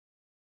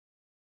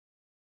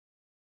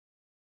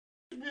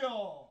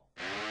principio!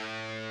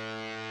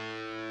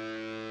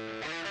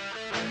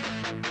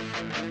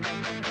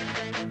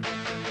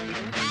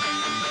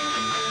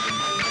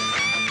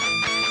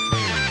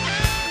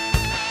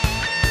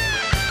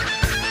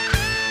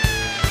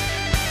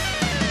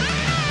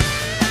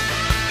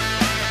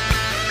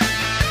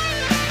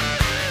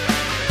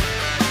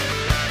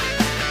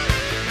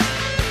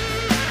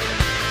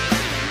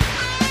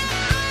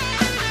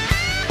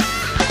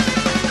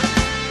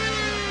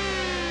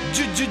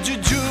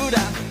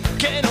 Giura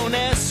che non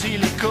è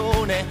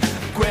silicone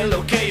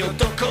quello che io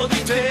tocco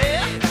di te,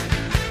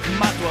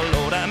 ma tu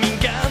allora mi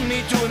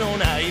inganni, tu non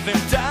hai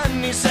 20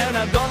 anni, sei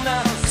una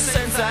donna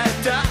senza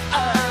età.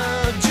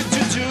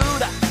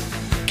 Giura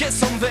che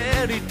son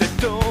veri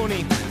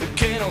tettoni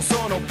che non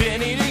sono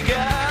pieni di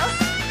gas.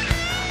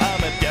 A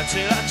me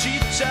piace la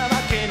ciccia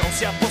ma che non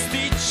sia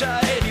posticcia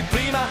e di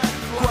prima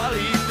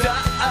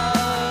qualità.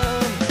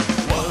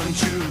 1,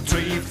 2,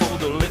 3 for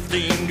the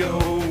lifting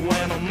go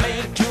when I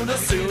make you the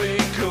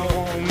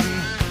silicone.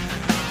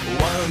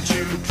 1,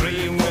 2,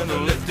 3 when the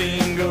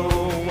lifting go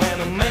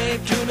when I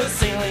make you the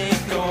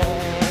silicone.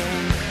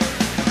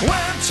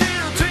 1, 2,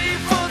 3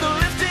 for the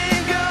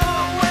lifting go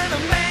when I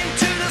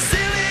make you the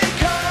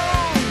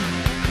silicone.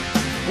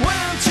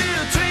 1, 2,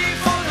 3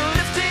 for the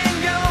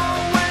lifting go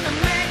when I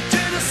make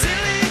you the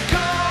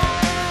silicone.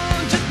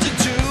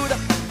 Giura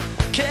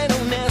che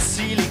non è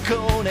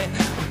silicone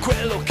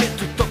quello che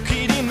tu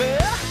tocchi di me,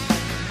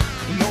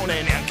 non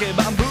è neanche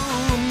bambù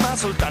ma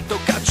soltanto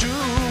cacciù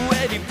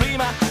e di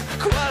prima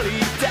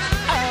qualità.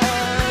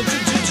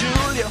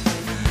 Giulio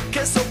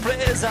che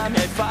sorpresa mi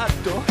hai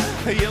fatto,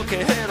 io che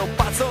ero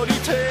pazzo di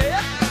te,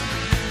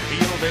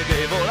 io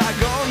vedevo la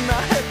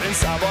gonna e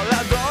pensavo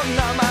alla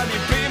donna ma di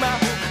prima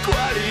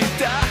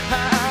qualità.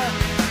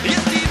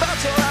 Io ti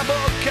bacio la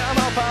bocca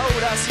ma ho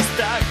paura si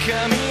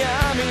stacca, mi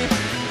ami,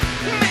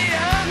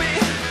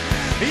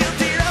 io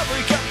ti lavo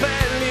i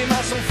capelli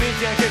ma son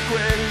finti anche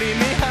quelli,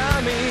 mi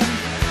ami.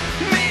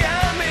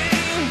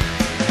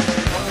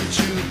 1,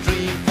 2,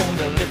 3 for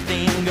the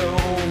lifting go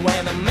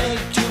when I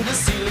make you the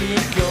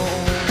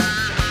silicone.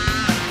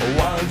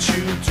 1,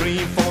 2,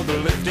 3 for the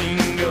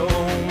lifting go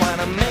when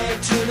I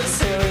make you the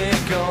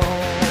silicone.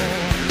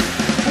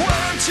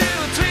 1, 2,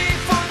 3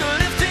 for the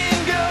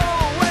lifting go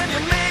when you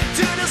make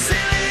you the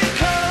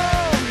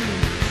silicone.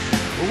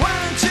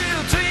 1, 2,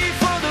 3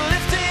 for the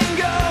lifting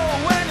go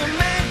when you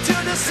make you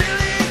the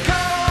silicone.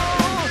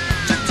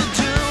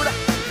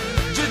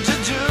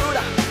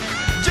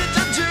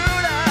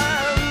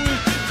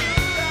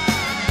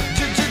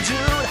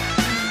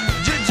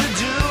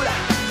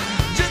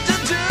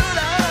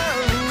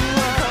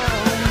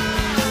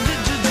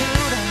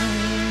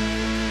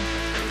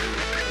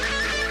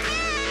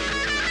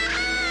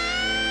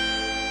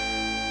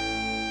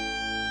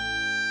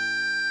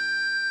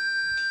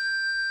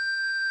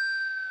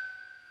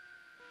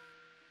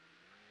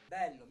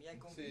 Bello, mi hai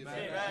convinto. Sì,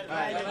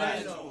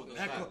 bello.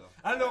 Ecco,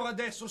 allora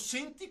adesso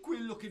senti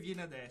quello che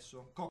viene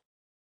adesso.